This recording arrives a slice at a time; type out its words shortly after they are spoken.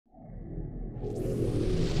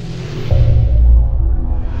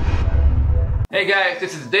Hey guys,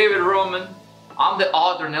 this is David Roman. I'm the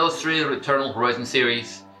author and illustrator of Eternal Horizon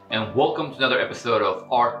series, and welcome to another episode of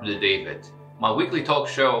Art with David, my weekly talk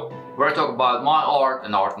show where I talk about my art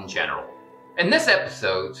and art in general. In this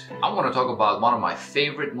episode, I'm going to talk about one of my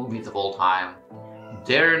favorite movies of all time,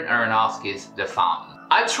 Darren Aronofsky's The Fountain.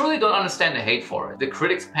 I truly don't understand the hate for it. The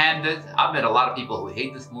critics panned it. I've met a lot of people who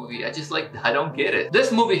hate this movie. I don't get it.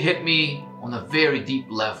 This movie hit me on a very deep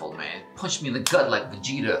level, man. It punched me in the gut like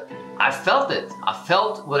Vegeta. I felt it. I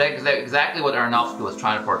felt exactly what Aronofsky was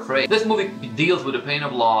trying to portray. This movie deals with the pain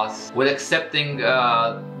of loss, with accepting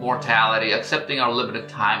mortality, accepting our limited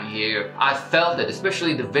time here. I felt it,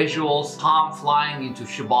 especially the visuals, Tom flying into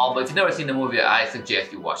Xibalba. If you've never seen the movie, I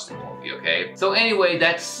suggest you watch the movie, okay? So anyway,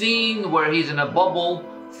 that scene where he's in a bubble,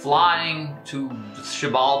 flying to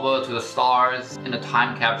Xibalba, to the stars, in a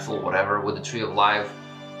time capsule, whatever, with the Tree of Life,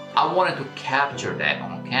 I wanted to capture that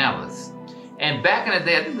on canvas. And back in the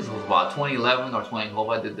day, I think this was about 2011 or 2012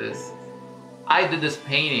 I did this. I did this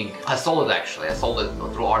painting. I sold it actually. I sold it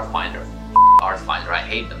through Artfinder. Artfinder, I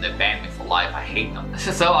hate them. They banned me for life. I hate them.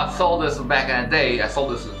 So I sold this back in the day. I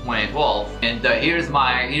sold this in 2012. And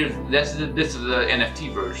this is the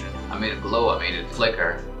NFT version. I made it glow. I made it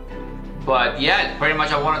flicker. But yeah, pretty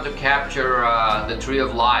much I wanted to capture the Tree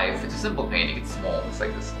of Life. It's a simple painting. It's small. It's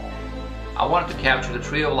like this small. I wanted to capture the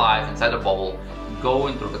Tree of Life inside a bubble,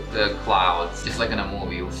 going through the clouds, just like in a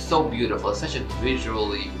movie. It was so beautiful. It's such a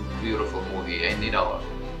visually beautiful movie, and you know,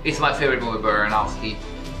 it's my favorite movie by Aronofsky.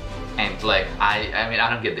 And like, I mean, I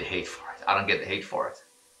don't get the hate for it. I don't get the hate for it.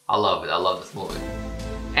 I love it. I love this movie.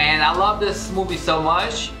 And I love this movie so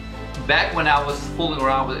much. Back when I was fooling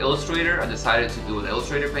around with Illustrator, I decided to do an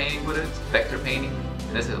Illustrator painting with it, vector painting.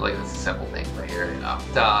 And this is a simple thing right here, you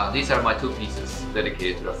know. These are my two pieces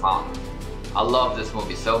dedicated to The Fountain. I love this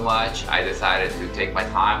movie so much, I decided to take my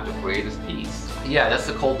time to create this piece. Yeah,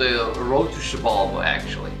 that's called the Road to Xibalba,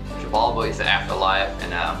 actually. Xibalba is the afterlife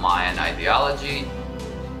and a Mayan ideology.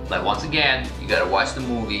 Like, once again, you gotta watch the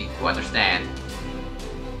movie to understand.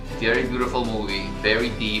 Very beautiful movie, very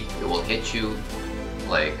deep. It will hit you,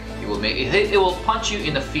 like, it will punch you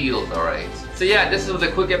in the feels, alright? So yeah, this was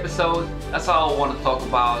a quick episode. That's all I want to talk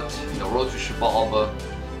about, you know, Road to Xibalba.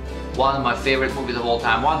 One of my favorite movies of all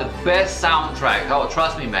time. One of the best soundtracks. Oh,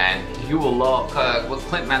 trust me, man. You will love with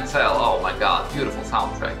Clint Mansell. Oh my God, beautiful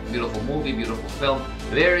soundtrack. Beautiful movie, beautiful film.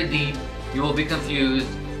 Very deep. You will be confused.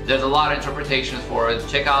 There's a lot of interpretations for it.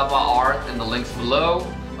 Check out my art in the links below.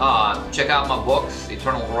 Check out my books,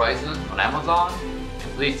 Eternal Horizon, on Amazon.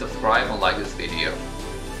 And please subscribe and like this video.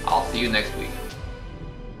 I'll see you next week.